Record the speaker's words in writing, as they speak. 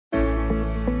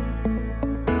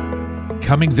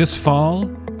Coming this fall,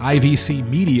 IVC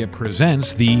Media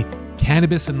presents the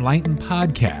Cannabis Enlightened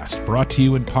podcast, brought to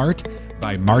you in part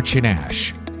by March and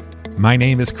Ash. My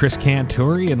name is Chris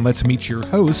Cantore, and let's meet your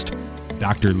host,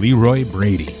 Dr. Leroy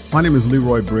Brady. My name is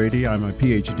Leroy Brady. I'm a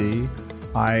PhD.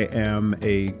 I am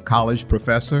a college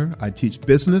professor. I teach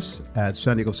business at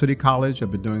San Diego City College.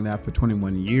 I've been doing that for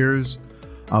 21 years,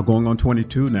 going on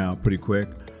 22 now, pretty quick.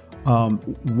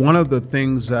 One of the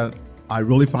things that I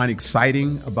really find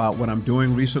exciting about what I'm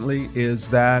doing recently is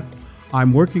that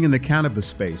I'm working in the cannabis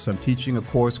space. I'm teaching a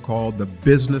course called The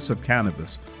Business of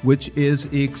Cannabis, which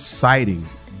is exciting.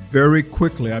 Very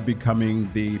quickly, I'm becoming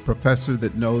the professor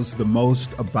that knows the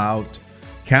most about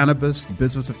cannabis, the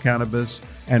business of cannabis,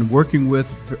 and working with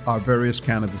our various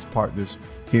cannabis partners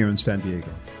here in San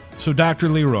Diego. So, Dr.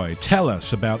 Leroy, tell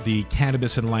us about the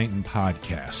Cannabis Enlightened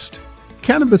podcast.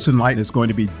 Cannabis Enlightened is going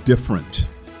to be different.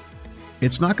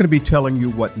 It's not going to be telling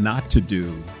you what not to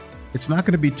do. It's not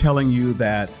going to be telling you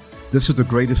that this is the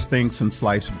greatest thing since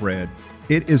sliced bread.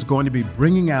 It is going to be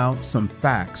bringing out some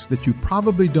facts that you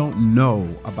probably don't know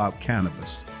about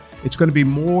cannabis. It's going to be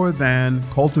more than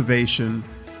cultivation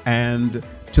and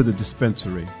to the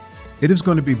dispensary. It is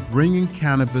going to be bringing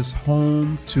cannabis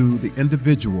home to the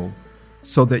individual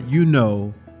so that you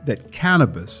know that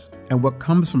cannabis and what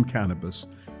comes from cannabis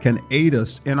can aid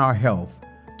us in our health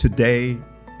today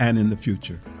and in the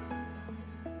future.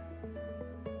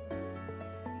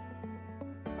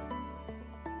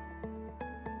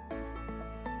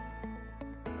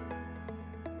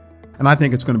 And I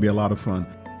think it's going to be a lot of fun.